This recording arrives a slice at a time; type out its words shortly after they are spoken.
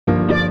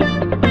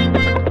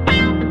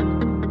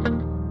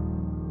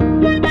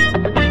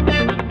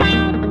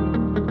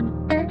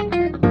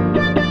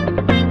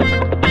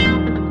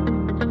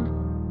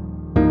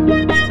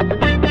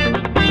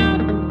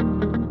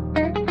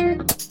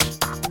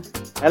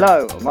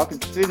Hello and welcome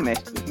to Through the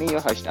Mist with me, your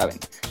host Owen.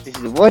 This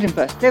is a word and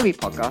verse theory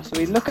podcast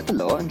where we look at the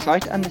law and try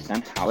to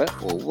understand how it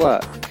all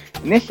works.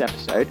 In this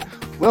episode,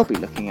 we'll be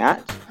looking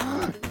at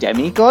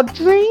demigod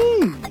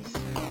dreams.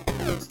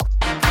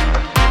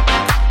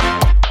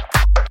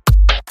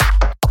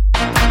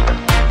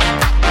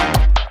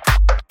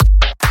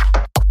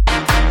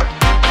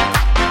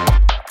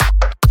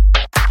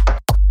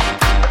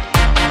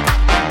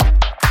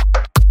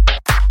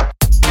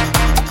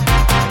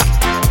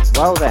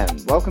 Well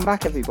then, welcome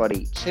back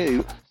everybody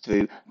to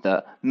Through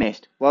the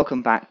Mist.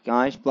 Welcome back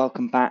guys,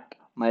 welcome back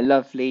my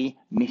lovely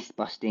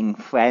mist-busting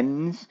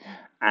friends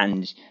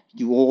and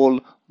you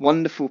all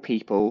wonderful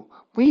people.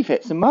 We've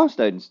hit some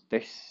milestones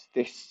this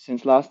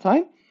since last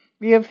time.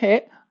 We have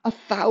hit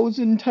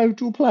 1,000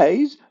 total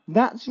plays.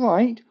 That's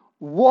right,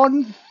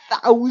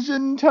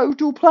 1,000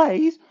 total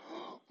plays.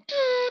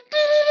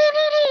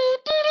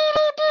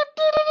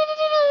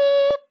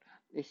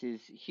 This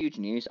is huge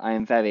news. I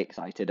am very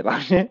excited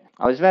about it.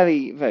 I was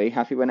very, very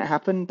happy when it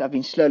happened. I've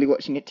been slowly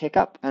watching it tick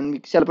up, and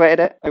we celebrated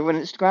it over on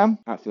Instagram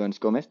at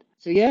 @Through_Mist.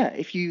 So yeah,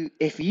 if you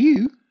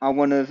are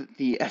one of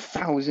the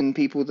 1,000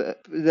 people that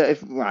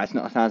it's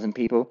not 1,000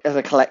 people as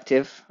a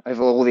collective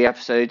over all the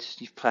episodes,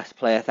 you've pressed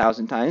play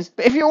 1,000 times.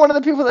 But if you're one of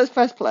the people that's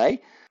pressed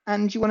play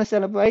and you want to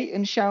celebrate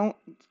and shout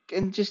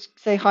and just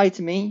say hi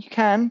to me, you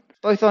can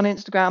both on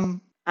Instagram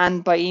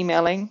and by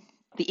emailing.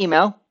 The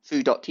email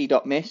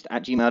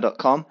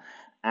through.t.mist@gmail.com.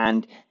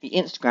 And the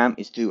Instagram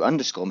is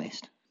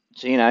through_mist.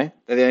 So, you know,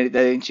 they're the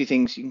only two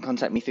things you can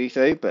contact me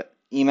through, but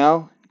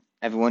email,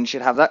 everyone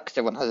should have that because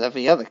everyone has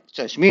every other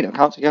social media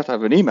account, so you have to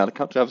have an email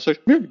account to have a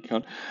social media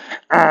account.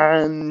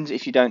 And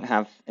if you don't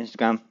have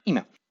Instagram,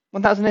 email.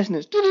 1,000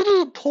 listeners.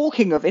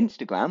 Talking of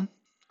Instagram,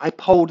 I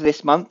polled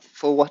this month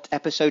for what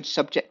episode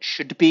subject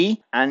should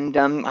be, and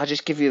I'll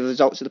just give you the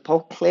results of the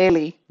poll.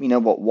 Clearly, we know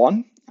what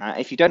won.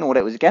 If you don't know what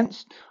it was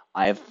against,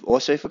 I have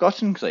also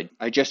forgotten because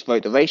I just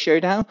wrote the ratio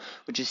down,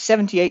 which is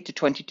 78 to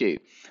 22,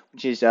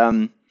 which is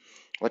 1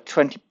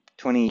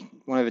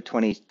 over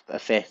 20 a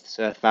fifth,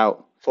 so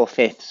about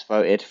 4/5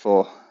 voted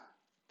for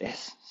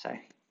this. So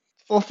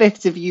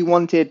 4/5 of you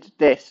wanted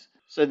this,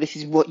 so this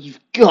is what you've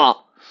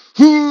got.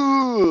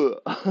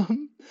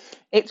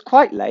 It's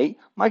quite late.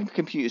 My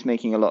computer's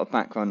making a lot of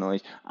background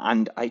noise,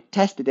 and I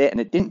tested it,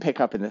 and it didn't pick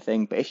up in the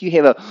thing. But if you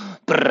hear a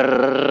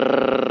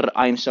brrrr,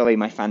 I'm sorry,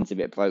 my fan's a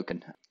bit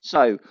broken.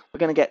 So we're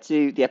going to get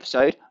to the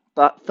episode,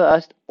 but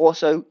first,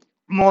 also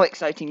more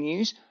exciting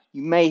news.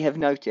 You may have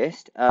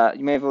noticed,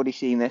 you may have already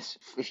seen this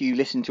if you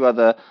listen to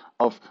other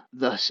of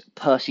the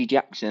Percy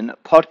Jackson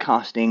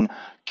podcasting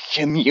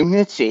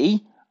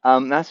community.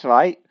 That's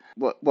right.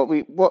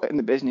 What in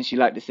the business you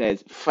like to say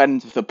is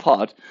friends of the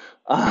pod.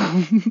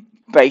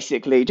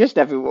 Basically, just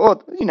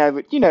everyone. You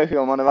know who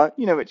I'm on about.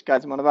 You know which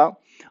guys I'm on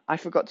about. I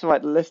forgot to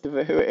write the list of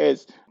who it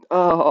is.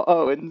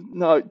 And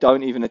no,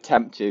 don't even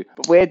attempt to.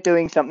 But we're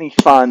doing something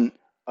fun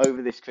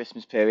over this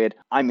Christmas period.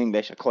 I'm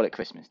English. I call it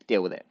Christmas.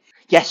 Deal with it.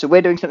 Yes, so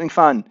we're doing something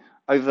fun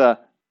over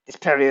this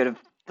period of.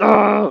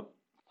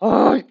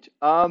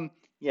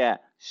 Yeah.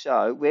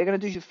 So we're gonna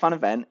do a fun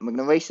event, and we're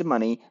gonna raise some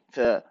money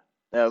for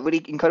a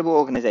really incredible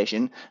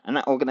organisation, and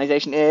that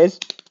organisation is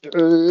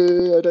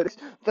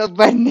the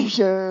Red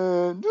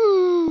Nation.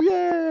 Woo,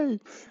 yay!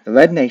 The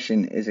Red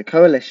Nation is a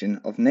coalition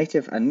of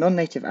native and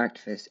non-native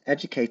activists,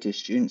 educators,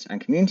 students,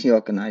 and community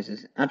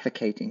organisers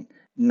advocating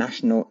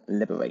national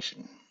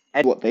liberation.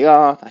 And what they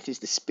are, that is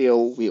the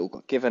spiel we all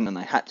got given, and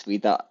I had to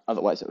read that,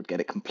 otherwise I would get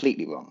it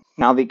completely wrong.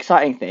 Now, the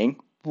exciting thing,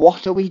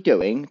 what are we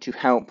doing to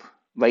help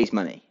raise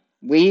money?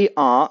 We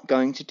are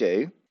going to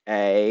do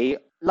a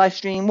live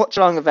stream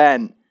watch-along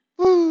event.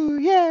 Woo,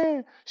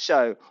 yeah!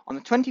 So, on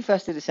the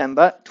 21st of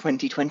December,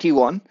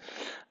 2021,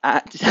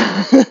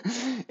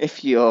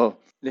 if you're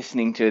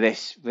listening to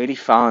this really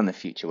far in the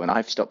future when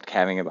I've stopped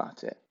caring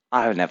about it,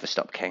 I have never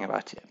stopped caring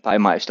about it, but I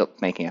might have stopped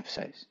making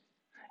episodes.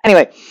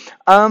 Anyway,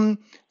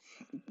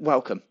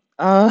 welcome.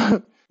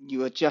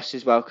 You are just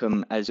as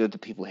welcome as other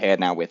people here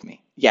now with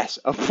me. Yes,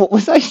 what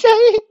was I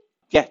saying?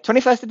 Yeah,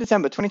 21st of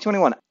December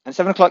 2021 at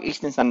 7 o'clock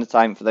Eastern Standard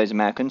Time for those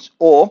Americans,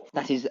 or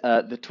that is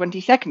the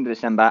 22nd of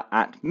December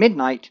at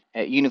midnight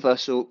at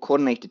Universal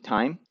Coordinated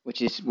Time,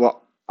 which is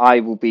what I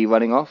will be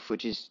running off,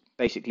 which is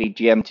basically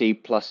GMT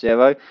plus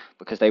 0,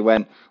 because they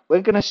went, we're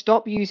going to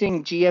stop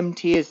using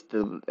GMT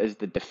as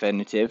the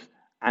definitive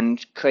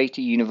and create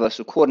a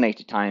Universal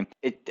Coordinated Time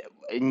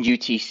in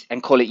UTC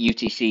and call it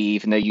UTC,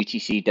 even though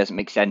UTC doesn't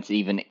make sense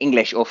even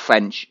English or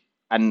French.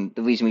 And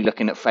the reason we're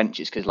looking at French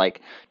is because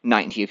like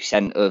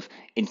 90% of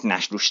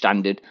international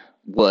standard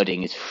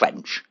wording is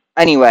French.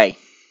 Anyway,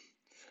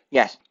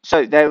 yes.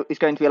 So there is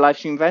going to be a live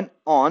stream event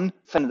on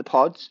Friend of the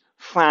Pods,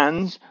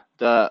 Franz,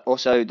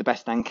 also the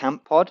Best Damn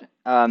Camp Pod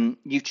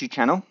YouTube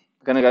channel.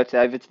 We're going to go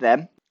over to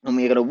them, and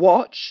we're going to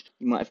watch.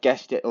 You might have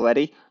guessed it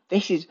already.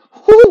 This is.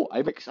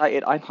 I'm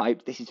excited. I'm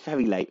hyped. This is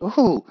very late.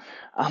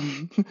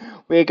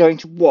 We're going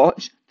to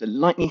watch the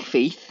Lightning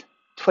Thief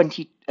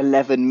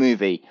 2011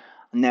 movie.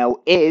 And there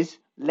is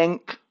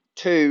link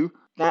to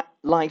that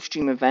live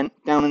stream event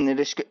down in the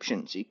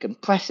description. So you can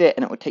press it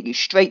and it will take you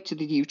straight to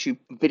the YouTube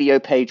video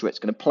page where it's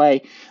going to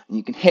play. And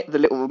you can hit the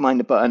little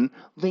reminder button,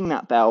 ring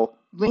that bell,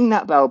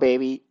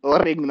 baby,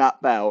 ring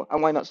that bell.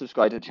 And why not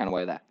subscribe to the channel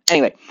while you're there?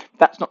 Anyway,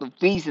 that's not the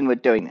reason we're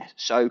doing this.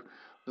 So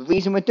the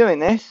reason we're doing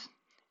this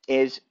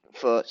is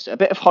for a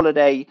bit of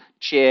holiday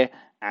cheer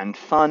and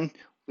fun.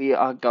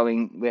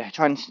 We're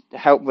trying to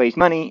help raise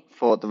money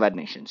for the Red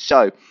Nation.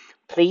 So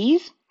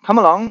please come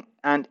along,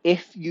 and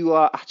if you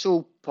are at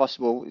all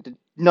possible,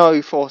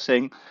 no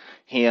forcing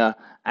here,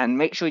 and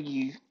make sure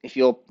if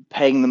you're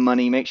paying the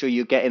money, make sure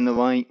you're getting the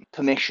right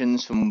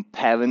permissions from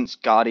parents,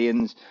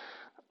 guardians,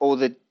 all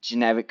the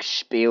generic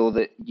spiel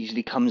that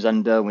usually comes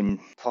under when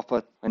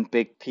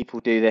big people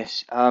do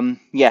this.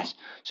 Yes,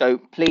 so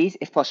please,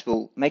 if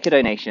possible, make a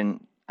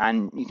donation.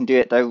 And you can do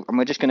it though, and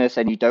we're just going to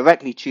send you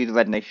directly to the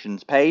Red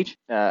Nations page.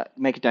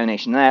 Make a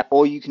donation there,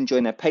 or you can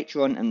join their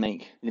Patreon and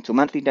make little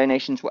monthly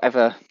donations,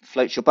 whatever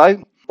floats your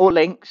boat. All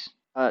links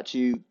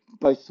to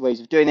both ways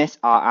of doing this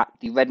are at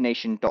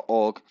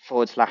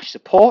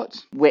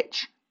therednation.org/support,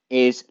 which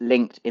is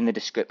linked in the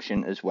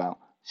description as well.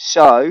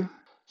 So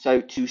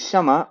to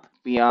sum up,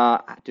 we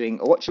are doing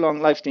a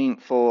watch-along live stream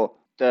for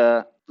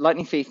the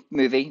Lightning Thief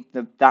movie,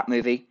 that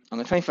movie, on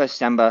the 21st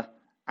December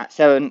at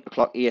 7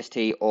 o'clock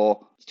EST or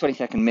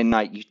 22nd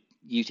midnight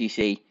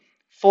UTC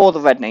for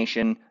the Red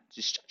Nation,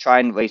 just try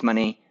and raise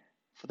money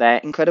for their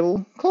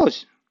incredible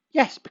cause.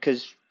 Yes,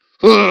 because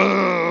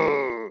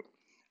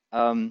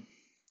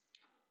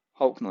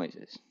Hulk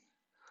noises.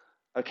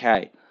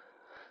 Okay,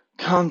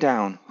 calm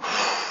down,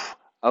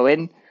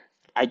 Owen.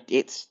 I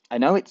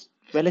know it's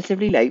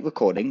relatively late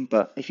recording,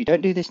 but if you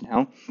don't do this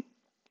now,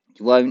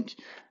 you won't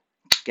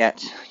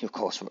get your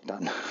coursework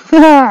done.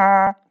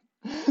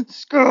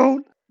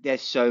 School.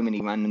 There's so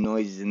many random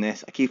noises in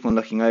this. I keep on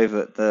looking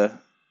over at the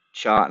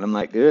chart and I'm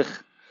like, ugh.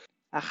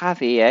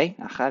 Achavi,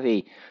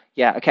 Achavi.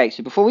 Yeah, okay,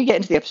 so before we get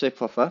into the episode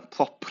proper,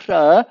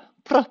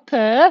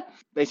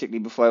 basically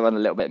before I run a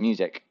little bit of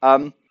music,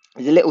 there's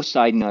a little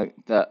side note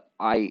that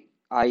I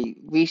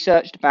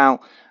researched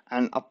about,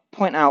 and I'll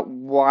point out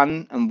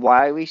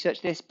why I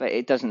researched this, but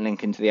it doesn't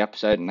link into the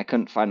episode, and I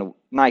couldn't find a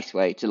nice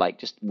way to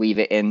just weave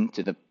it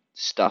into the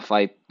stuff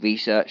I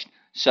researched.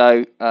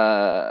 So,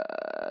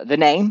 the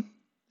name,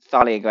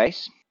 Thalia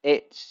Grace,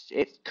 it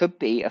could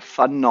be a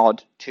fun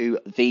nod to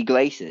the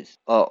Graces,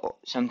 or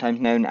sometimes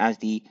known as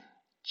the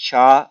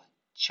Charties,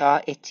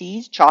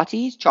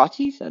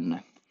 I don't know.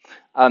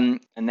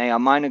 And they are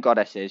minor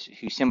goddesses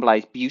who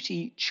symbolize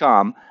beauty,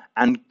 charm,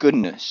 and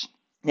goodness.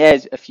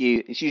 There's a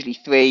few, it's usually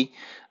three,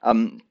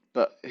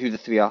 but who the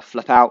three are,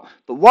 flip out.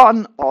 But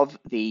one of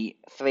the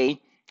three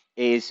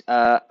is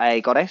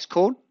a goddess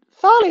called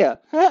Thalia.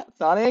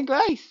 Thalia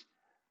Grace.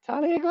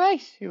 Thalia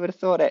Grace, who would have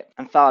thought it?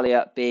 And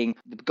Thalia being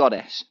the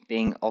goddess,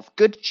 being of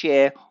good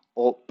cheer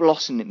or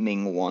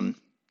blossoming one.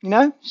 You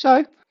know?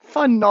 So,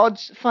 fun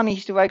nods, fun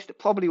Easter eggs that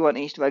probably weren't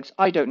Easter eggs.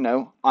 I don't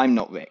know. I'm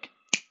not Rick.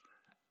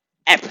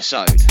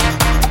 Episode.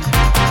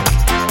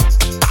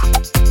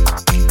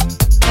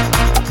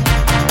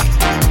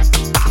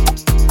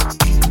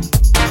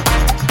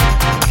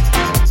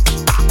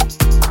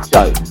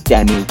 So,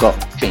 Demi got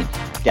dreams.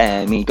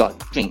 Demi got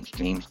dreams.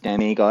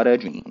 Demi got a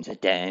dreams.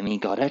 Demi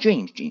got a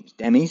dreams.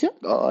 Demi's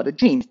got a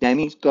dreams.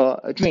 Demi's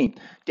got a dream.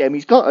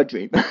 Demi's got a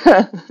dream.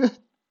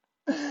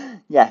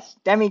 Yes,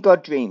 Demi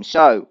got dreams.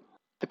 So,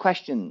 the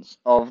questions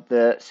of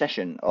the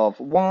session of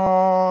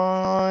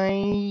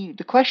why...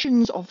 The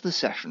questions of the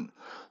session.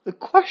 I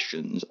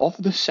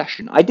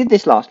did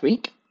this last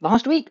month.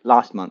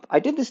 I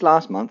did this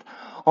last month.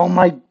 Oh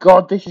my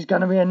god, this is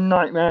going to be a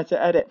nightmare to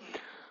edit.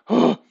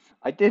 I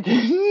did...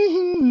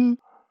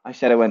 I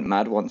said I went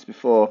mad once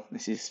before.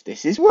 This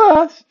is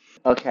worse.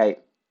 Okay,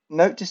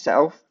 note to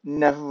self,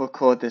 never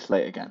record this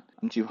late again.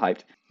 I'm too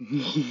hyped.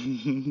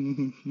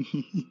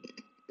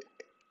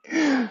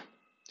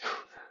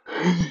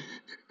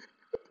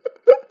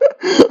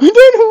 I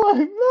don't know why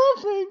I'm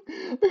laughing.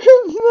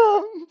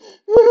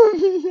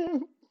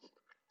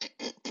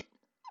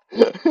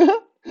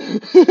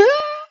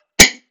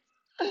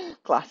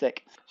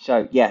 Classic.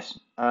 So, yes.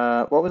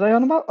 What was I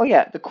on about? Oh,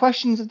 yeah, the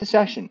questions of the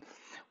session,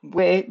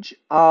 which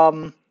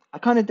I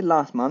kind of did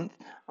last month,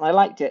 and I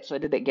liked it, so I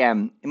did it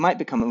again. It might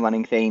become a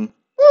running theme.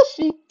 We'll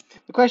see.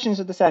 The questions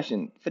of the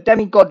session for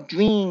Demigod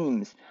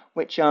Dreams,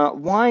 which are,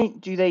 why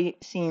do they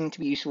seem to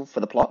be useful for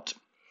the plot?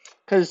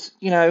 Because,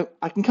 I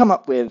can come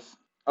up with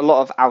a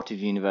lot of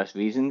out-of-universe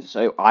reasons,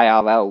 so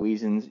IRL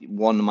reasons,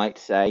 one might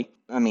say.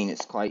 I mean,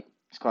 it's quite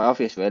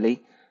obvious,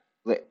 really.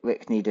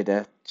 Rick needed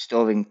a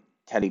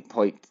storytelling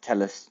point to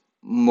tell us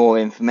more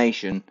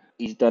information.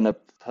 He's done a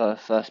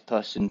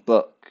first-person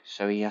book,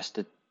 so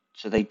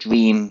they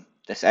dream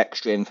this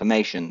extra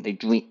information. They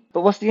dream.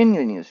 But what's the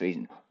universe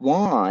reason?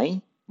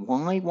 Why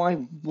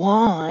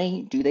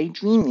do they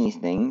dream these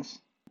things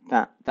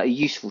that are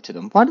useful to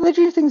them? Why do they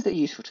dream things that are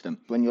useful to them?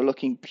 When you're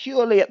looking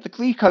purely at the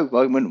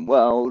Greco-Roman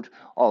world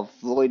of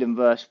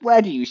Freudianverse,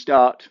 where do you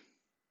start?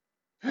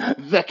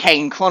 The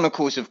Kane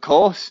Chronicles, of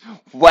course.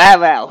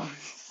 Where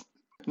else?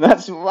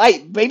 That's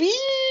right, baby!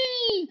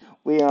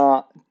 we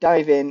are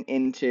diving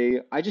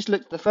into. I just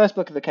looked at the first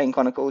book of the Kane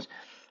Chronicles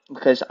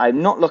because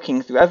I'm not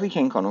looking through every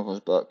Kane Chronicles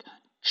book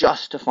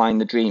just to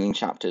find the dreaming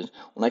chapters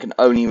when I can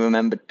only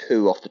remember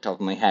two off the top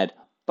of my head.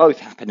 Both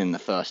happen in the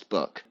first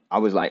book. I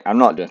was like, I'm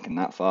not looking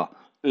that far.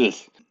 Ugh.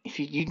 If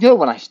you know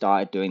when I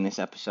started doing this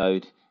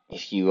episode,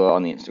 if you were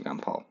on the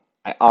Instagram poll,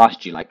 I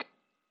asked you like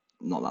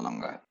not that long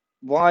ago.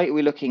 Why are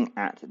we looking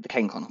at the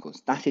Kane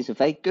Chronicles? That is a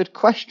very good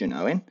question,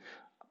 Owen.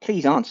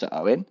 Please answer,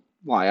 Owen.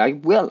 Why? I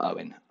will,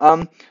 Owen.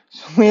 So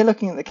we're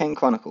looking at the Kane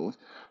Chronicles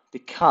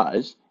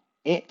because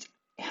it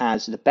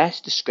has the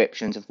best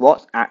descriptions of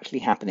what's actually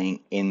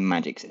happening in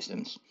magic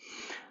systems.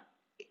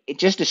 It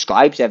just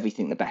describes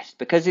everything the best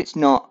because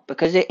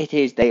it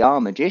is they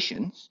are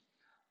magicians.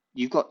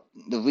 You've got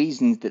the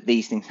reasons that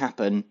these things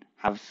happen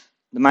have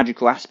the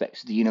magical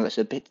aspects of the universe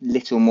a bit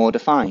little more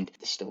defined.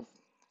 They're still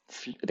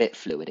a bit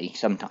fluidy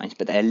sometimes,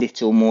 but they're a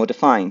little more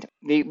defined.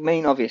 The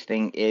main obvious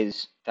thing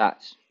is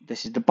that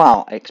this is the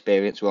Baal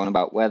experience we're on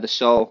about, where they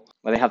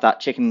have that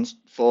chicken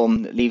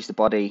form that leaves the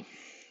body,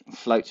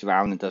 floats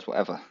around and does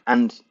whatever.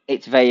 And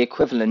it's very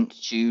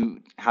equivalent to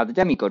how the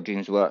demigod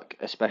dreams work,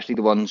 especially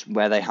the ones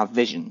where they have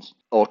visions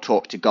or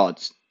talk to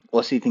gods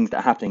or see things that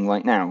are happening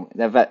right now.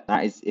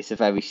 It's a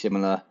very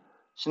similar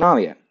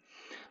scenario.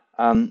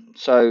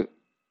 So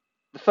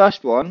the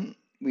first one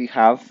we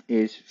have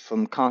is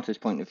from Carter's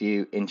point of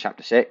view in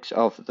chapter 6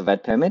 of the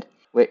Red Pyramid,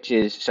 which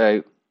is,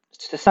 so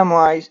to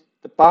summarize,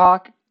 the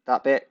bark,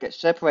 that bit, gets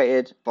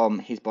separated from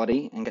his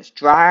body and gets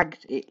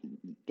dragged. It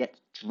gets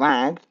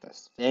dragged,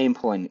 that's very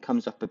important, it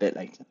comes up a bit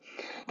later.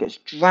 Gets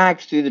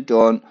dragged through the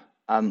dawn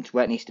to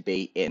where it needs to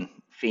be in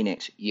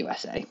Phoenix,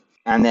 USA.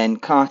 And then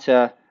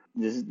Carter,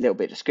 there's a little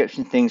bit of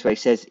description things where he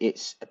says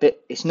it's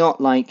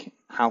not like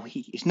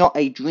it's not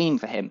a dream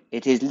for him.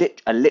 It is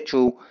a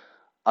literal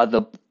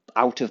other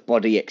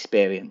out-of-body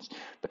experience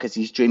because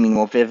he's dreaming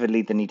more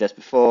vividly than he does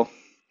before.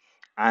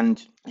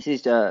 And this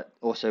is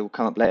also will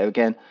come up later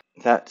again,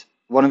 that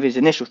one of his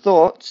initial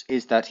thoughts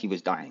is that he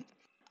was dying.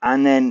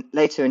 And then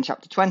later in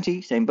chapter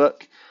 20, same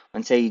book,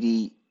 when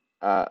Sadie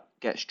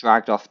gets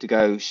dragged off to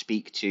go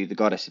speak to the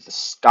goddess of the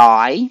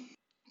sky,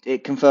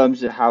 it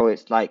confirms how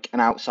it's like an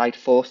outside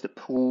force that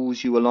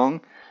pulls you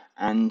along.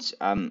 And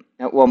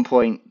at one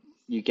point,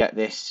 you get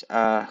this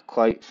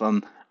quote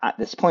from, at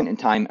this point in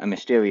time, a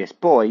mysterious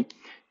boy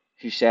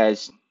who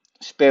says,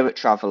 spirit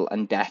travel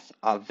and death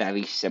are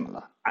very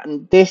similar.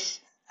 And this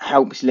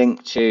helps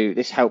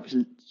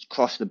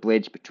cross the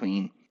bridge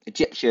between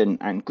Egyptian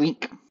and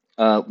Greek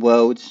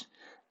worlds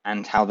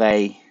and how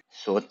they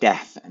saw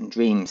death and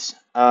dreams.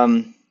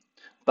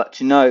 But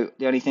to know,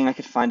 the only thing I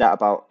could find out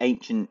about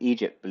ancient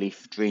Egypt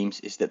belief of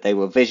dreams is that they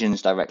were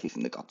visions directly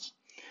from the gods.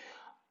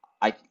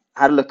 I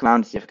had a look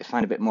around to see if I could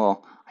find a bit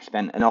more. I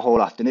spent a whole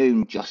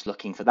afternoon just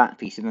looking for that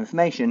piece of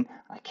information.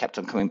 I kept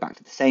on coming back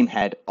to the same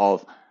head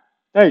of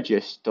they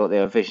just thought they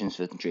were visions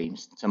for the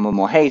dreams. Some were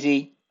more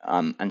hazy,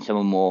 and some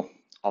were more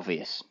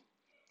obvious.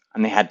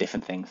 And they had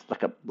different things.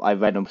 Like I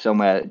read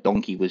somewhere,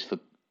 donkey was for,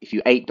 if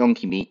you ate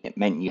donkey meat, it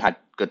meant you had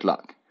good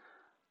luck.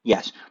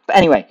 Yes. But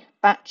anyway,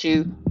 back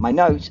to my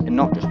notes and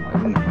not just what I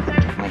remember off the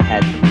top of my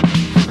head.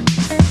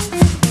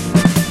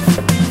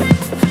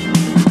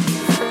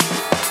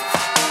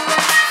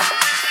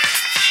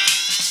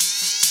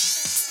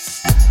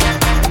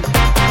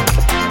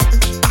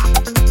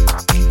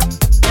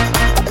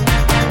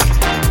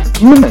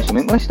 You remember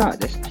something? When I started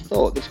this, I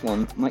thought this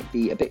one might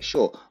be a bit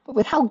short, but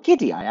with how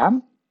giddy I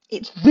am,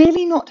 it's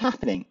really not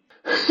happening.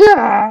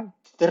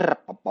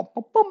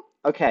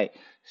 Okay,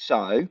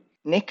 so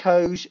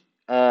Nico's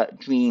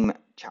dream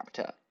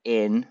chapter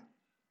in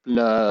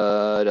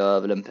Blood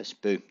of Olympus.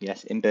 Boo.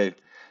 Yes, in Boo.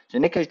 So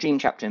Nico's dream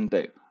chapter in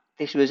Boo.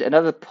 This was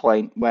another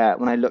point where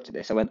when I looked at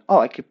this, I went, oh,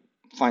 I could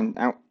find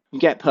out. You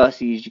get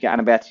Percy's, you get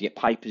Annabeth, you get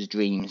Piper's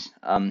dreams.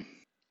 You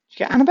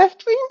get Annabeth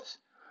dreams?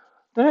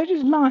 Did I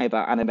just lie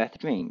about Annabeth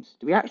dreams?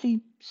 Do we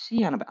actually see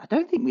Annabeth? I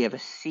don't think we ever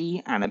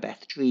see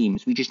Annabeth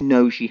dreams. We just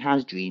know she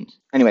has dreams.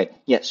 Anyway,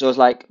 yeah, so I was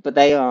like, but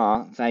they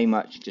are very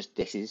much just,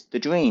 this is the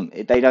dream.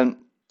 They don't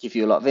give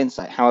you a lot of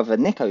insight. However,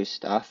 Nico's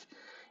stuff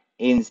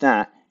is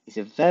that it's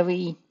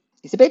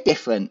a bit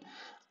different.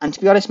 And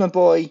to be honest, my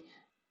boy,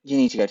 you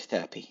need to go to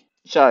therapy.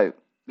 So,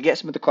 we get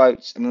some of the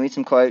quotes, and we read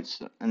some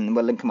quotes, and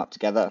we'll link them up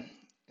together.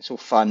 It's all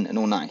fun and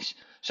all nice.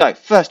 So,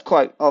 first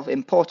quote of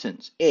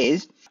importance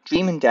is,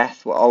 Dream and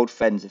Death were old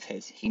friends of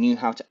his. He knew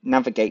how to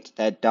navigate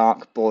their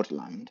dark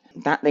borderland.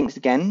 That links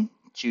again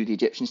to the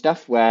Egyptian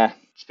stuff, where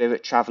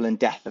spirit travel and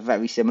death are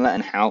very similar,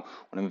 and how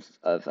one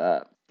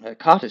of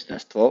Carter's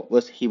first thought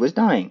was he was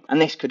dying.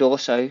 And this could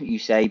also, you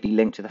say, be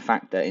linked to the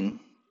fact that in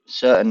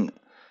certain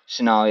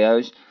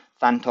scenarios,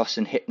 Thantos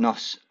and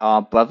Hypnos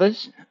are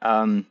brothers.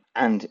 And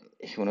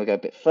if you want to go a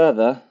bit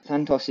further,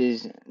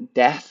 Thantos's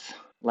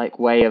death-like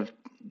way of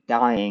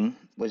dying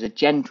was a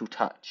gentle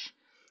touch,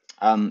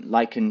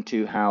 likened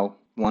to how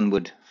one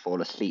would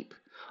fall asleep.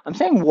 I'm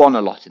saying one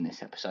a lot in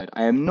this episode.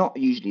 I am not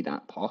usually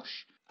that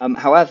posh.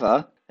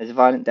 However, there's a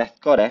violent death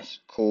goddess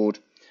called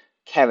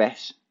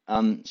Keres.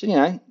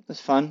 So,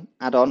 that's fun.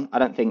 Add on. I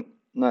don't think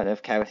Night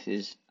of Keres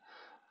is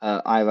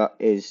Ira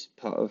is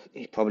part of,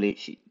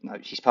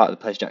 she's part of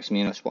the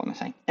Percy-Jackson-Munoz, what am I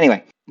saying?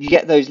 Anyway, you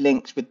get those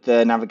links with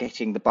the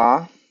navigating via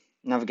bar,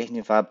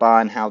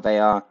 and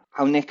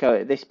how Nico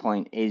at this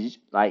point is,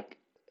 like,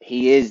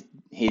 he is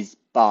his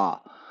bar,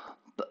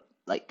 but,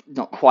 like,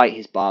 not quite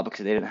his bar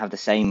because they don't have the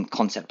same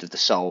concept of the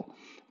soul,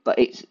 but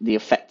it's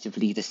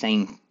effectively the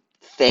same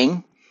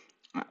thing,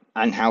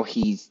 and how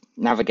he's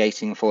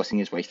navigating and forcing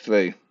his way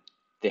through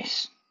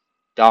this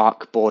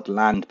dark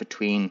borderland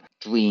between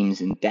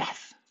dreams and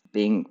death.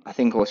 Being, I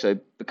think also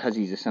because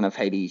he's a son of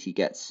Hades, he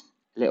gets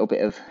a little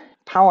bit of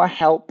power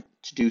help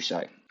to do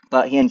so.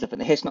 But he ends up in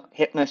the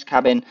Hypnos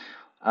cabin,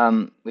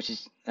 which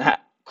is,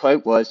 that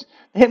quote was,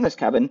 the Hypnos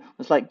cabin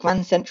was like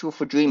Grand Central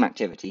for dream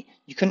activity.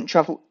 You couldn't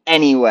travel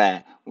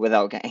anywhere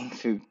without getting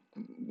through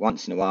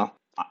once in a while.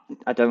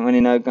 I don't really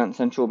know Grand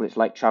Central, but it's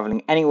like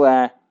travelling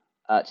anywhere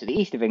to the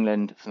east of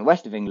England from the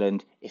west of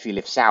England. If you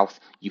live south,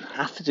 you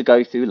have to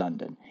go through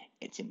London.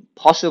 It's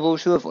impossible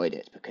to avoid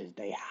it because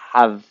they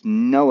have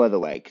no other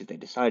way, because they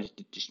decided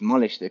to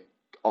demolish the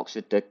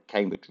Oxford to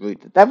Cambridge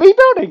route that they're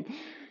rebuilding.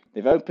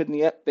 They've opened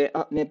the bit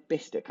up near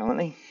Bicester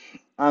currently.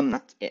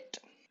 That's it.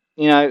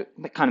 You know,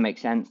 it kind of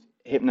makes sense.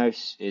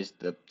 Hypnos is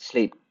the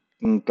sleep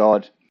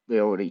god. We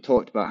already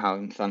talked about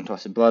how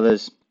Thanatos are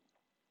brothers.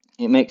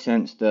 It makes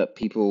sense that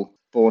people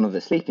born of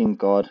the sleeping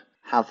god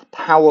have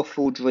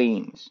powerful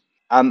dreams.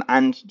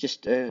 And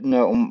just a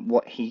note on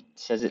what he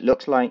says it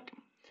looks like.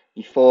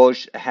 You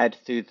forge ahead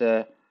through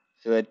a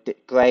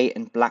grey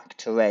and black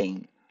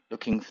terrain,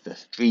 looking for the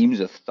streams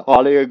of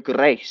Thalia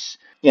Grace.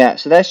 Yeah,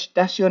 so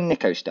that's your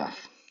Nico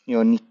stuff.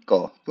 Your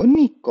Nicholas,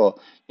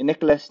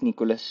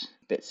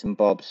 bits and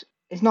bobs.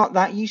 It's not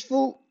that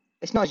useful.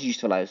 It's not as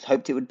useful as I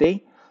hoped it would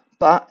be,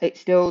 but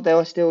there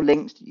are still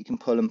links that you can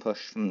pull and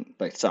push from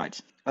both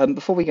sides.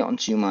 Before we get on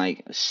to my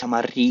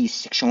summary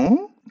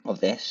section of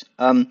this,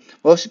 we're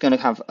also going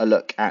to have a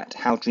look at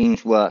how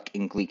dreams work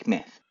in Greek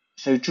myth.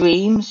 So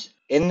dreams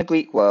in the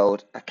Greek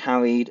world are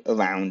carried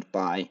around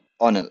by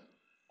oneroni.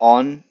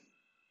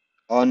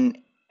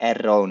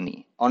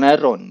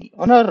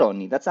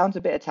 That sounds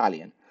a bit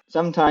Italian.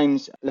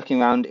 Sometimes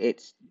looking around,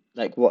 it's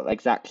like what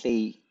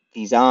exactly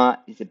these are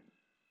is a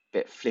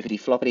bit flippity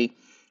floppity.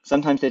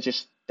 Sometimes there's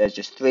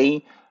just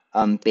three,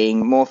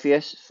 being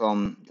Morpheus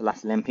from the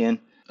Last Olympian,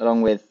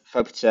 along with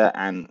Phobeter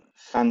and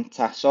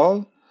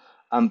Phantasol.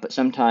 But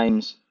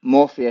sometimes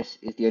Morpheus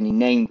is the only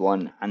named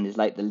one and is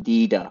like the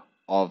leader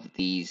of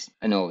these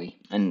Anori,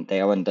 and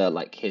they are under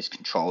like his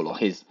control or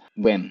his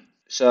whim.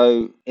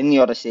 So in the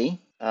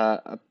Odyssey,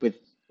 with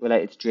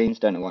related to dreams,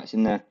 don't know why it's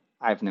in there.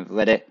 I've never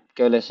read it.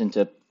 Go listen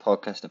to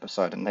podcast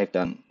episode, and they've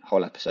done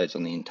whole episodes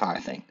on the entire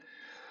thing,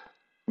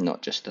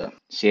 not just the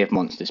Sea of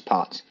Monsters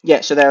parts. Yeah,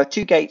 so there are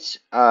two gates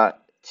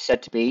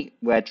said to be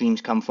where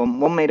dreams come from.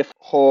 One made of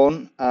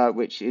horn,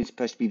 which is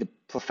supposed to be the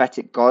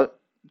prophetic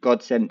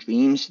God-sent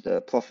dreams,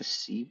 the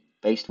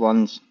prophecy-based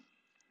ones.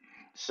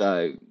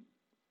 So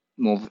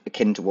more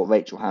akin to what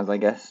Rachel has, I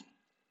guess.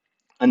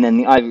 And then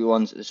the ivory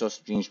ones are the source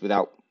of dreams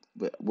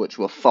which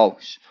were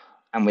false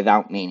and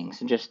without meaning.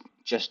 So just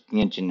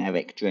your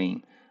generic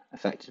dream,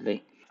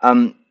 effectively.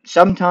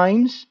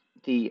 Sometimes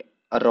the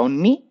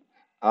Aroni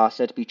are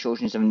said to be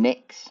children of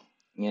Nyx,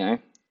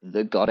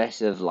 the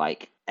goddess of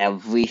like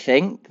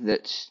everything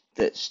that's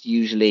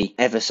usually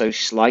ever so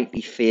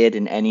slightly feared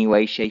in any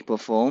way, shape, or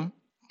form.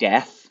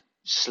 Death,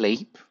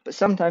 sleep, but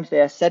sometimes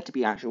they are said to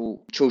be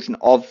actual children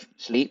of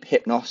sleep,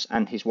 Hypnos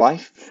and his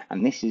wife,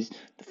 and this is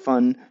the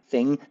fun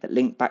thing that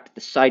linked back to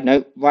the side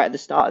note right at the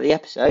start of the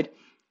episode,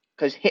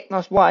 because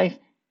Hypnos' wife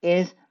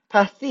is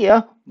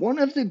Pathia, one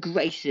of the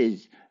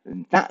Graces,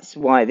 and that's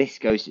why this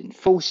goes in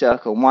full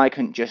circle, and why I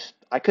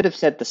could have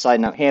said the side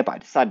note here, but I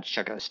decided to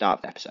chuck it at the start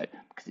of the episode,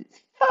 because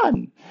it's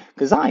fun,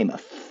 because I'm a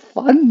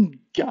fun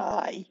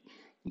guy.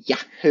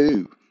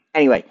 Yahoo!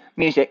 Anyway,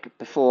 music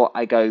before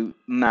I go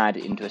mad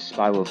into a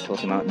spiral of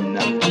talking about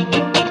nothing.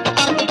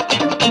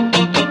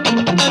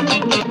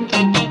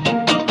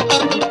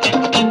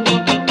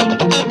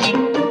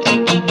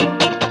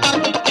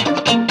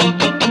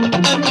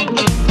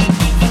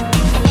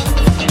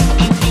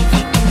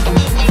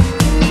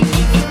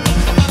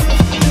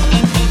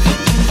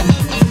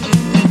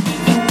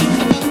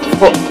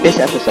 But this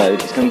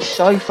episode is going to be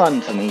so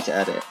fun for me to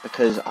edit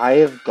because I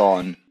have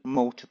gone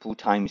multiple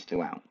times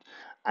throughout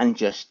and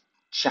just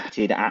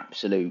chatted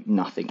absolute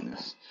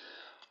nothingness.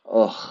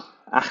 Ugh.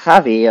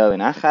 Achavi, Owen,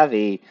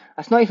 Achavi.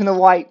 That's not even the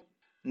right...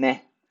 Meh.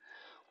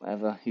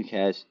 Whatever, who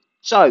cares?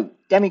 So,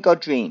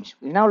 demigod dreams.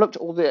 We've now looked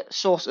at all the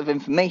source of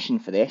information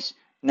for this.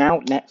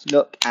 Now, let's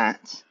look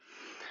at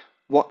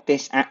what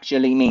this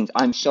actually means.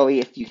 I'm sorry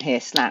if you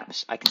hear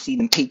slaps. I can see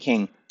them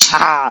peeking.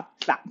 Ha!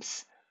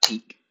 Slaps.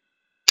 Peek.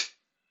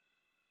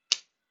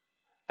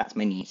 That's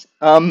my knees.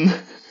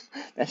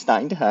 They're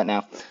starting to hurt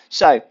now.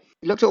 So,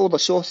 we looked at all the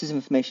sources of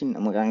information,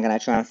 and we're going to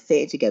try and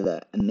fit it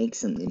together and make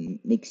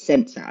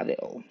sense out of it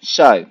all.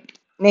 So,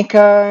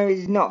 Nico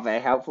is not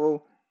very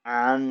helpful,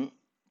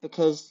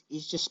 because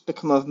he's just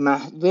become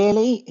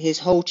really his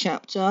whole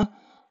chapter,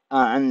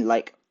 and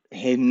like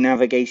him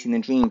navigating the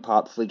dream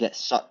part before he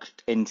gets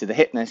sucked into the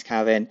hypnos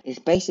cabin is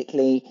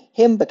basically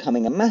him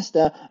becoming a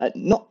master at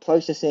not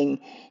processing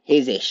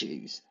his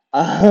issues.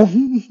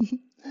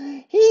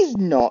 He's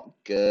not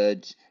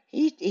good.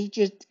 He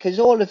just, because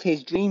all of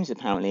his dreams,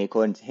 apparently,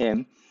 according to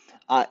him,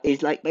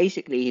 is like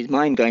basically his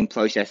mind going,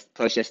 process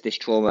this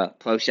trauma,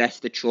 process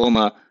the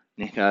trauma,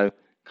 Nico,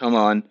 come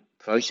on,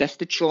 process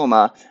the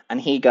trauma, and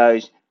he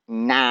goes,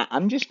 nah,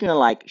 I'm just gonna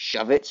like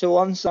shove it to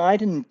one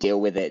side and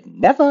deal with it.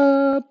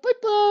 Never, bye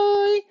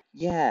bye.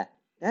 Yeah,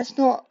 that's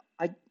not.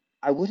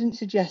 I wouldn't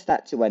suggest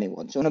that to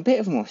anyone. So on a bit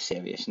of a more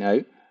serious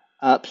note,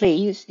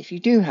 please, if you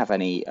do have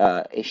any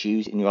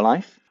issues in your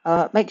life,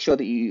 make sure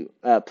that you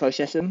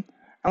process them.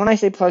 And when I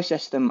say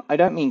process them, I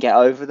don't mean get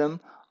over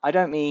them. I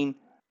don't mean.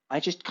 I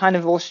just kind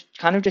of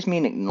just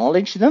mean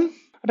acknowledge them.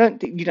 You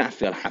don't have to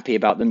feel happy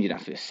about them. You don't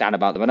have to feel sad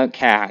about them. I don't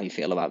care how you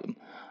feel about them.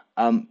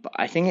 But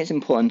I think it's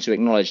important to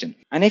acknowledge them.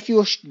 And if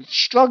you're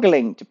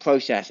struggling to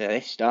process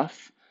this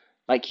stuff,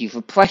 like you've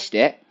repressed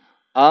it,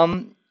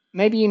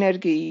 maybe you need to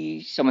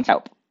get someone's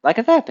help, like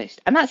a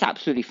therapist, and that's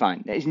absolutely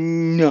fine. There's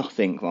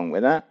nothing wrong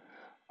with that.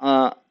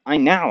 I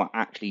now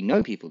actually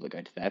know people that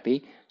go to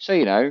therapy,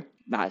 so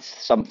that's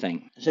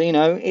something. So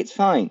it's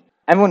fine.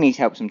 Everyone needs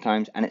help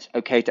sometimes, and it's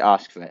okay to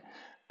ask for it.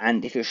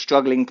 And if you're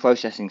struggling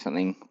processing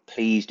something,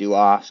 please do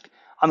ask.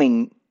 I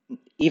mean,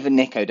 even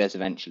Nico does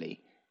eventually.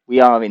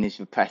 We are in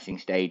his repressing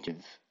stage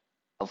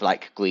of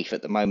like grief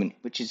at the moment,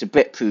 which is a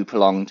bit too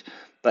prolonged,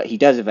 but he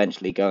does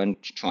eventually go and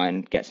try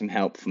and get some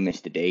help from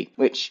Mr. D,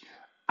 which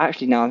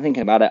actually, now I'm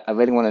thinking about it, I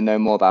really want to know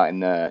more about in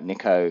the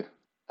Nico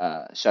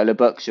solo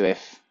book. So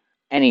if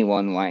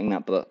anyone writing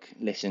that book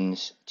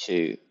listens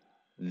to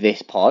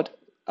this pod,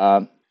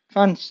 try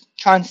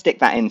and stick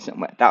that in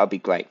somewhere. That would be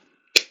great.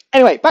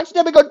 Anyway, back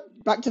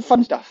to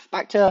fun stuff,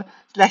 back to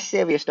less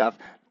serious stuff,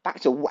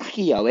 back to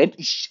wacky Owen.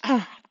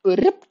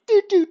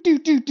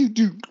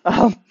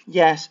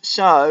 Yes,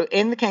 so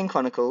in the Kane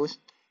Chronicles,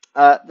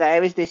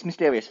 there is this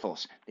mysterious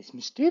force. This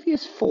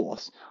mysterious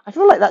force. I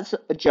feel like that's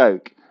a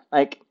joke.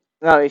 Like,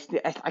 no,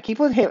 I keep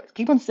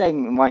on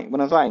saying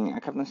when I was writing it, I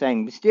kept on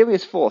saying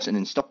mysterious force, an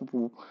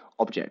unstoppable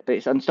object, but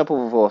it's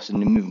unstoppable force,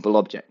 an immovable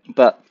object.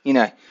 But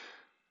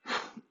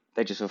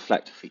they just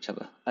reflect off each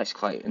other. That's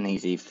quite an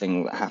easy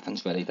thing that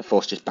happens, really. The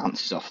force just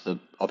bounces off the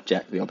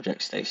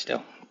object stays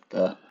still.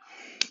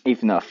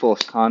 Even though a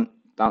force can't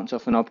bounce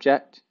off an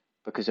object,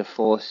 because a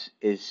force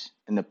is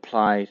an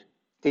applied...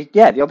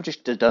 the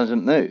object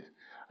doesn't move.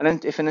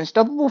 And if an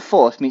unstoppable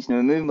force meets an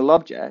immovable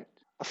object,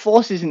 a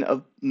force isn't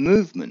a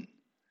movement.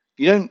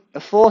 A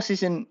force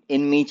isn't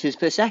in meters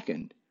per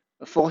second.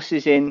 A force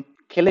is in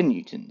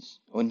kilonewtons,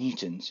 or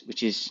newtons,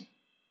 which is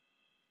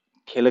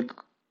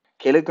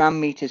kilogram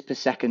meters per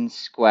second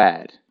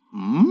squared.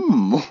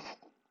 I'm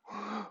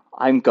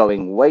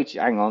going way too...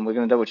 Hang on, we're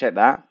going to double check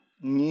that.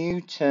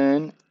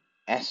 Newton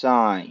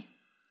SI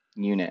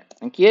unit.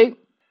 Thank you.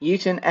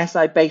 Newton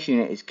SI base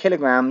unit is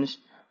kilograms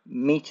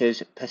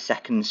meters per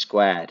second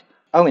squared.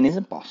 Owen is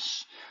a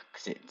boss,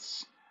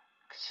 because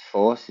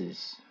force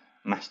is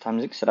mass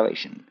times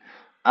acceleration.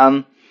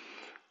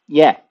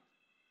 Yeah.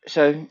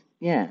 So,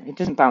 it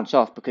doesn't bounce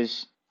off,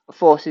 because a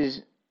force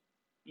is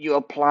you're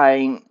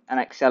applying an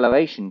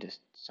acceleration to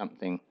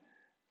something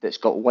that's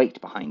got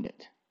weight behind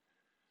it.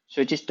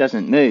 So it just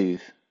doesn't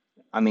move.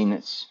 I mean,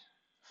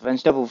 for an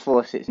unstoppable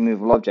force, it's a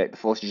movable object. The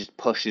force just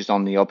pushes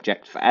on the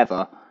object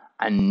forever,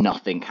 and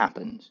nothing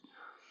happens.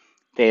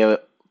 They are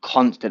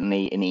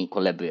constantly in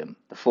equilibrium.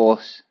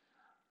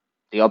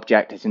 The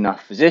object has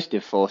enough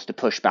resistive force to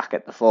push back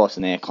at the force,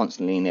 and they are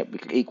constantly in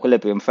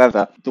equilibrium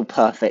forever. The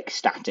perfect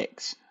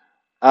statics.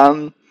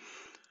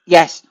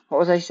 Yes, what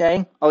was I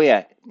saying? Oh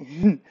yeah.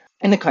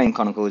 In the Kane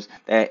Chronicles,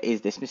 there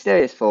is this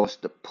mysterious force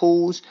that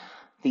pulls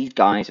these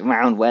guys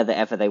around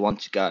wherever they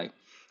want to go.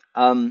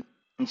 And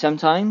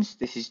sometimes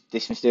this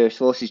mysterious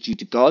force is due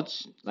to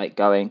gods, like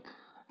going,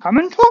 "Come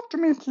and talk to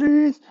me,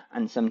 please."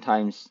 And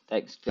sometimes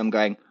them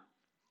going,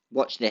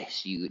 "Watch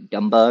this, you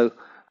Dumbo."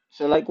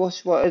 So, like,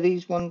 what are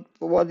these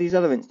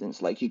other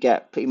instances? Like, you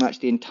get pretty much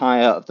the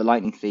entire of the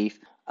Lightning Thief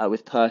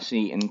with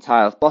Percy, an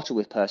entire bottle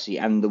with Percy,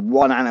 and the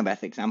one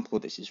Annabeth example.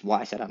 This is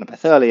why I said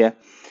Annabeth earlier,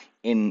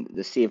 in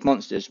the Sea of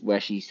Monsters, where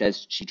she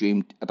says she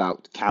dreamed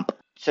about camp.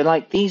 So,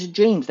 like, these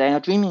dreams, they are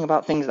dreaming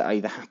about things that are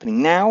either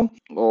happening now,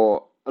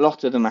 or a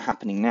lot of them are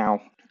happening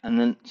now. And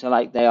then, so,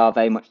 like, they are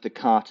very much the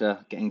Carter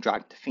getting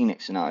dragged to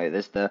Phoenix scenario.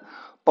 There's the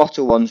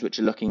bottle ones, which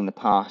are looking in the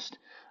past,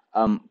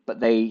 but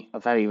they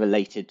are very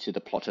related to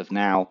the plot of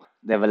now.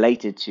 They're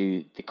related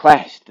to the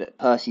quest that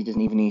Percy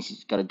doesn't even need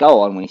to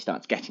go on when he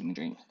starts getting the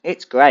dreams.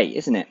 It's great,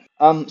 isn't it?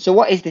 So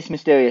what is this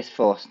mysterious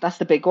force? That's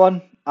the big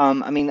one.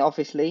 I mean,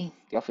 obviously,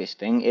 the obvious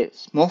thing,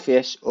 it's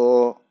Morpheus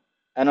or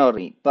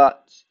Enori,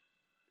 but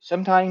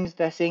sometimes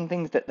they're seeing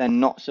things that they're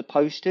not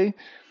supposed to.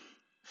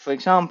 For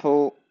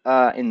example,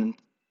 in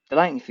The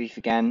Lightning Thief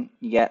again,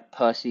 you get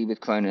Percy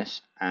with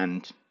Cronus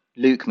and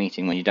Luke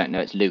meeting when you don't know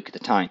it's Luke at the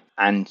time.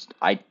 And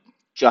I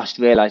just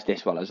realised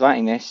this while I was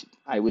writing this.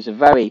 It was a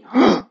very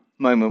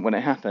moment when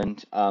it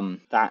happened,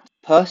 that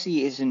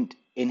Percy isn't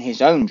in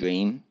his own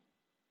dream.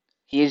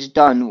 he has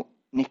done what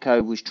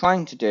Nico was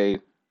trying to do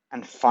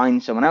and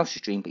find someone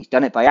else's dream, but he's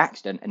done it by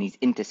accident and he's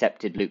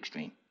intercepted Luke's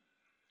dream.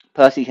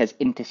 Percy has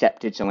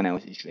intercepted someone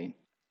else's dream.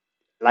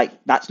 Like,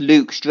 that's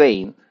Luke's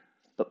dream,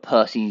 but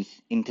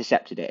Percy's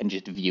intercepted it and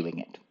just viewing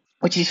it,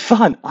 which is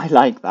fun. I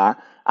like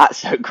that. That's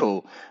so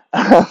cool.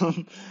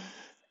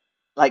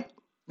 Like,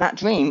 that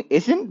dream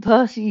isn't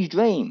Percy's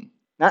dream.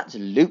 That's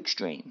Luke's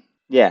dream.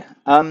 Yeah.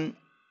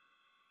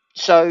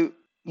 So,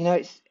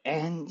 it's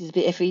a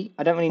bit iffy.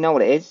 I don't really know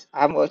what it is.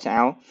 I haven't worked it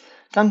out.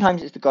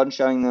 Sometimes it's the god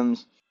showing them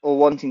or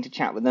wanting to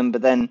chat with them,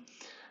 but then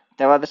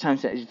there are other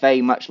times that it's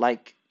very much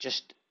like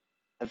just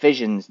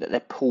visions that they're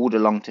pulled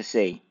along to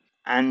see.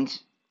 And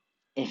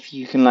if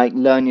you can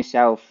learn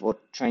yourself or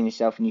train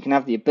yourself, and you can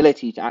have the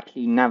ability to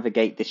actually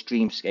navigate this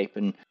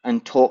dreamscape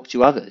and talk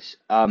to others,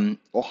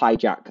 or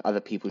hijack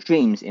other people's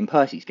dreams in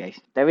Percy's case,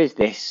 there is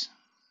this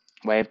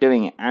way of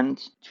doing it. And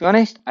to be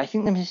honest, I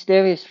think the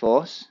mysterious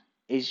force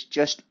is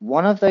just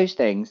one of those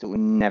things that will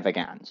never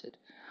get answered.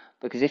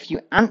 Because if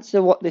you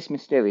answer what this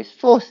mysterious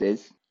force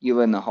is, you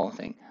win the whole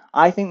thing.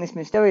 I think this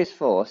mysterious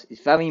force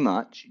is very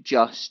much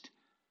just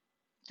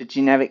the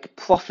generic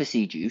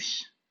prophecy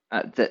juice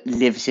that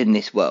lives in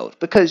this world.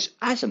 Because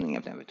that's something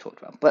I've never talked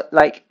about. But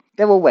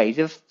there are ways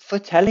of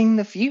foretelling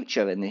the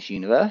future in this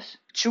universe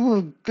to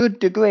a good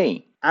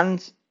degree.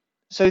 And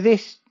so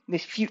this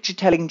future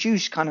telling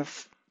juice kind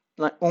of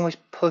almost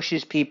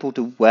pushes people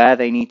to where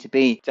they need to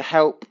be to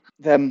help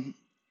them.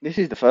 This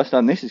is the first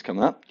time this has come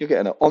up. You're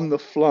getting an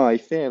on-the-fly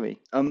theory.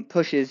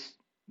 Pushes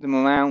them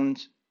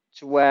around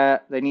to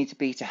where they need to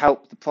be to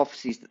help the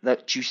prophecies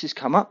that Juice has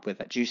come up with,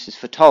 that Juice has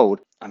foretold.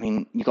 I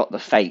mean, you got the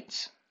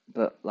fates,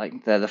 but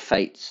they're the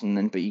fates,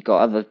 but you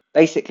got other.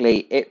 Basically,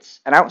 it's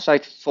an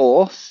outside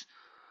force,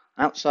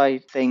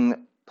 outside thing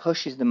that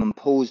pushes them and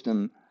pulls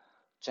them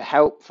to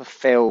help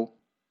fulfill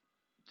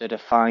the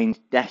defined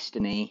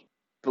destiny.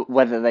 But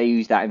whether they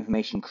use that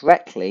information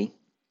correctly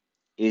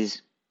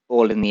is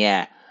all in the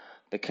air.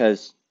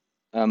 Because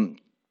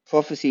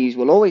prophecies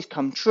will always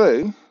come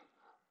true,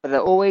 but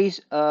they're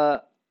always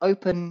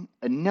open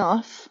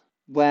enough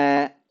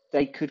where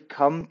they could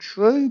come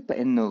true, but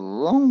in the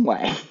wrong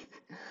way.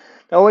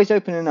 They're always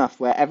open enough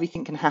where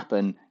everything can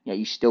happen, yet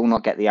you still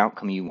not get the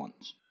outcome you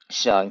want.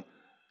 So,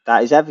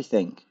 that is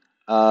everything.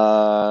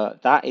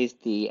 That is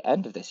the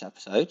end of this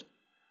episode.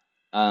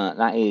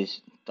 That is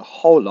the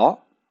whole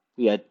lot.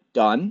 We are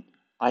done.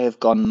 I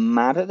have gone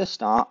mad at the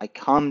start. I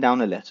calmed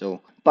down a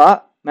little.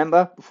 But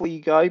remember, before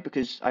you go,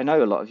 because I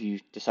know a lot of you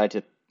decide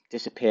to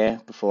disappear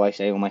before I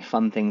say all my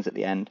fun things at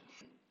the end.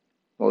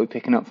 What are we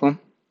picking up from?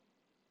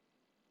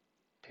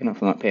 Picking up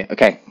from up here.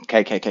 Okay.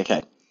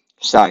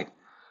 So,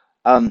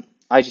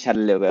 I just had a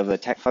little bit of a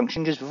tech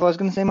function just before I was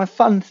going to say my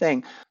fun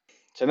thing.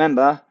 So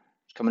remember,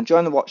 come and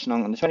join the watch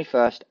along on the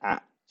 21st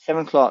at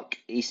 7 o'clock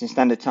Eastern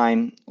Standard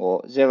Time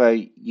or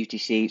 0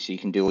 UTC, so you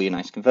can do all your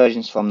nice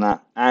conversions from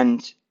that.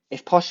 And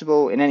if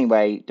possible, in any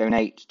way,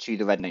 donate to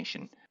the Red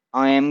Nation.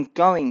 I am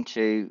going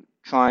to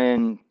try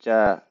and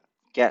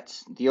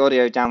get the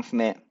audio down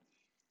from it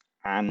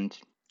and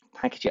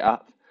package it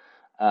up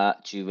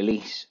to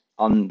release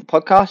on the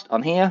podcast,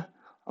 on here,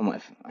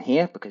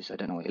 because I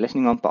don't know what you're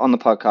listening on, but on the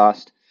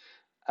podcast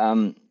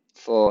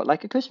for a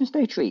Christmas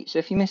Day treat. So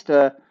if you missed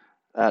the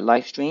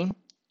live stream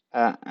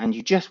and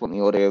you just want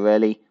the audio,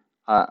 really,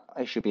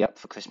 it should be up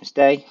for Christmas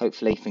Day,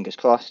 hopefully, fingers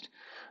crossed.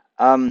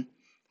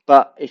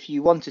 But if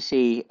you want to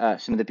see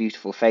some of the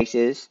beautiful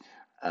faces,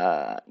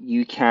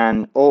 you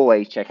can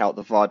always check out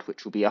the VOD,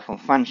 which will be up on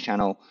Fran's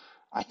channel,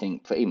 I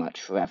think, pretty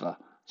much forever.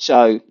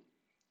 So,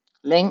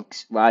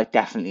 links, well,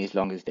 definitely as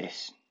long as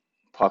this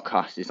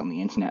podcast is on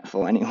the internet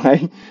for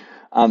anyway.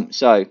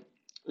 So,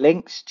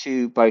 links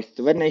to both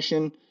the Red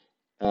Nation,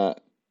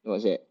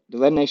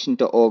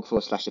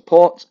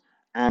 therednation.org/support,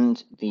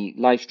 and the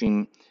live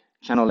stream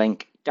channel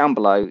link down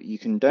below. You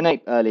can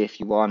donate early if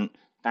you want,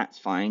 that's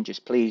fine.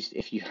 Just please,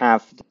 if you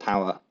have the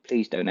power,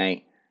 please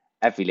donate.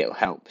 Every little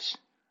helps.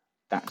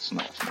 That's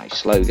not my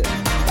slogan.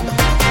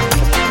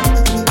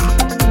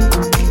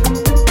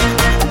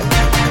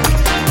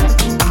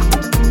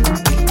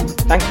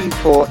 Thank you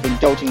for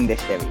indulging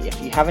this theory.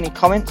 If you have any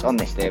comments on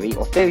this theory,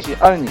 or theories you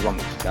only want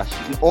me to discuss,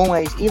 you can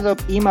always either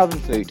email them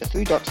through to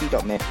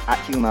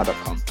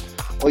 3.t.myth@gmail.com,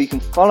 or you can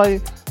follow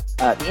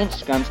the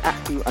Instagrams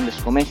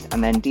 @2_myth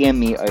and then DM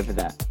me over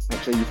there.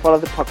 Make sure you follow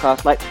the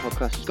podcast, like the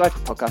podcast, subscribe to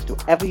the podcast,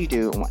 whatever you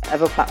do on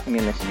whatever platform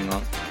you're listening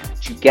on,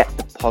 to get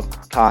the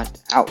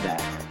podcast out there.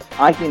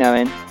 I've been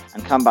Owen,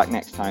 and come back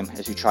next time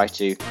as we try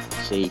to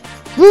see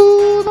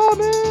through the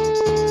mist.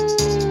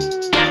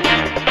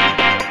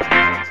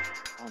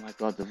 Oh my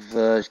god, the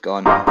ver's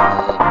gone. So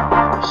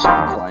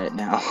quiet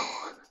now.